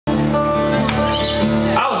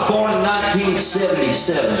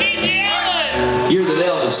1977. Year that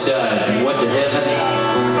Elvis died and went to heaven.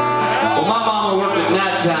 Well, my mama worked at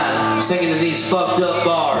nighttime singing in these fucked up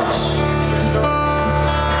bars.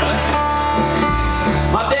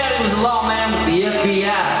 My daddy was a lawman with the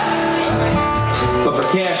FBI, but for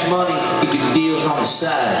cash money, he did deals on the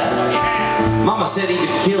side. Mama said he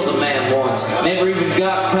had killed a man once, never even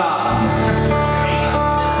got caught.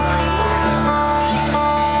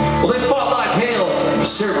 Well, they fought like hell for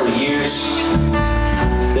several years.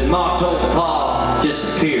 Then Ma told Pa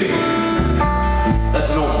disappeared.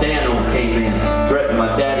 That's when old Dano came in, threatened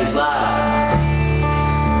my daddy's life.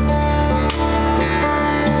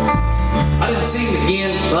 I didn't see him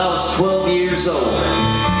again until I was 12 years old.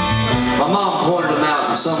 My mom pointed him out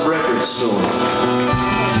in some record store.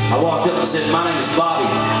 I walked up and said, "My name's Bobby."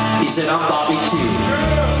 He said, "I'm Bobby too."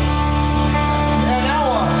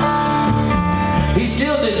 He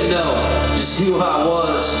still didn't know just who I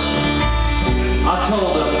was. I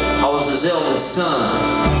told him I was his eldest son.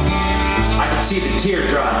 I could see the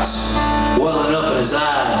teardrops welling up in his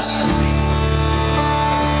eyes.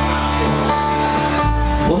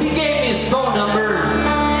 Well, he gave me his phone number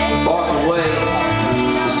and walked away.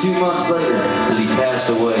 It was 2 months later that he passed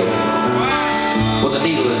away with a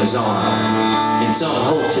needle in his arm in some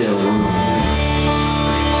hotel room.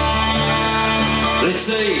 They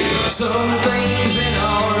say some things in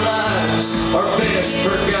our lives are best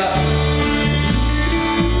forgotten.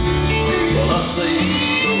 Well, I say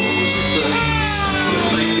those are things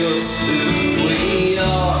that make us who we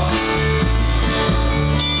are.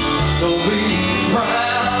 So be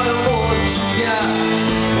proud of what you got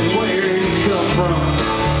and where you come from.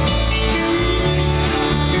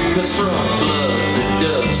 'Cause from blood to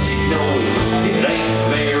dust, you know it ain't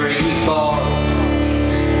very far.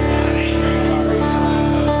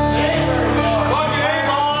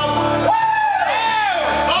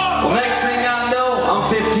 Well, next thing I know, I'm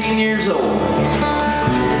 15 years old,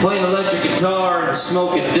 playing electric guitar and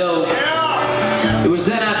smoking dope. It was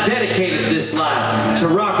then I dedicated this life to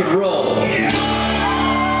rock and roll.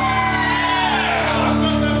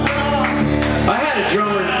 I had a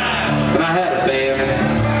drummer and I had a band.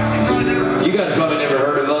 You guys probably never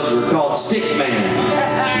heard of us. We were called Stick Man.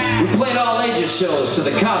 We played all ages shows till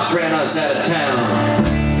the cops ran us out of town.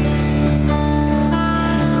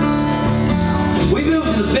 We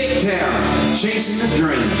moved to the big town, chasing the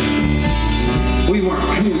dream. We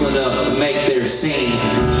weren't cool enough to make their scene.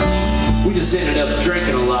 We just ended up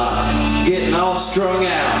drinking a lot, getting all strung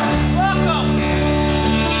out.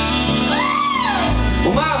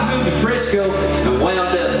 Well, Miles moved to Frisco and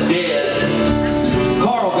wound up dead.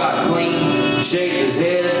 Carl got clean, shaved his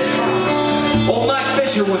head. Old Mike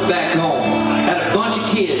Fisher went back home, had a bunch of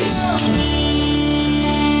kids.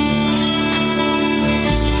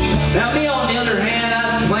 Now me, on the other hand, I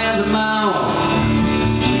had plans of my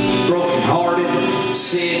own. Broken-hearted,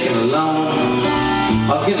 sick and alone.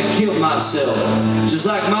 I was gonna kill myself, just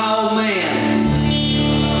like my old man.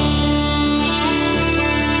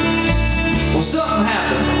 Well, something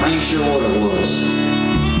happened. I ain't sure what it was.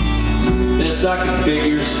 Best I can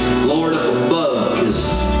figure's Lord up above,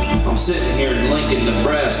 'cause I'm sitting here in Lincoln,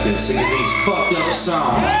 Nebraska, singing these fucked up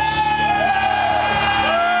songs.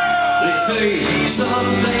 They say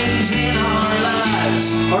some things in our lives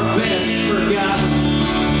are best forgotten.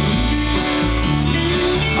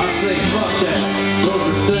 I say fuck that. Those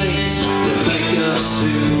are things that make us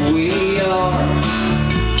who we are.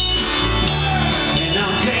 And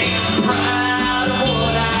I'm taking pride of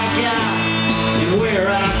what I got and where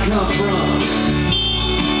I come from.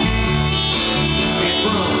 And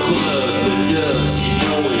from blood to dust, you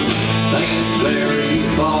know it ain't very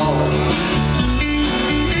far.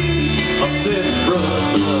 I said from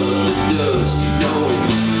blood to dust, you know it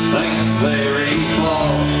ain't very far.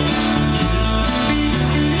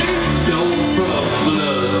 No, from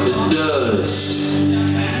blood to dust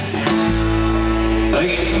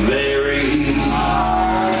ain't very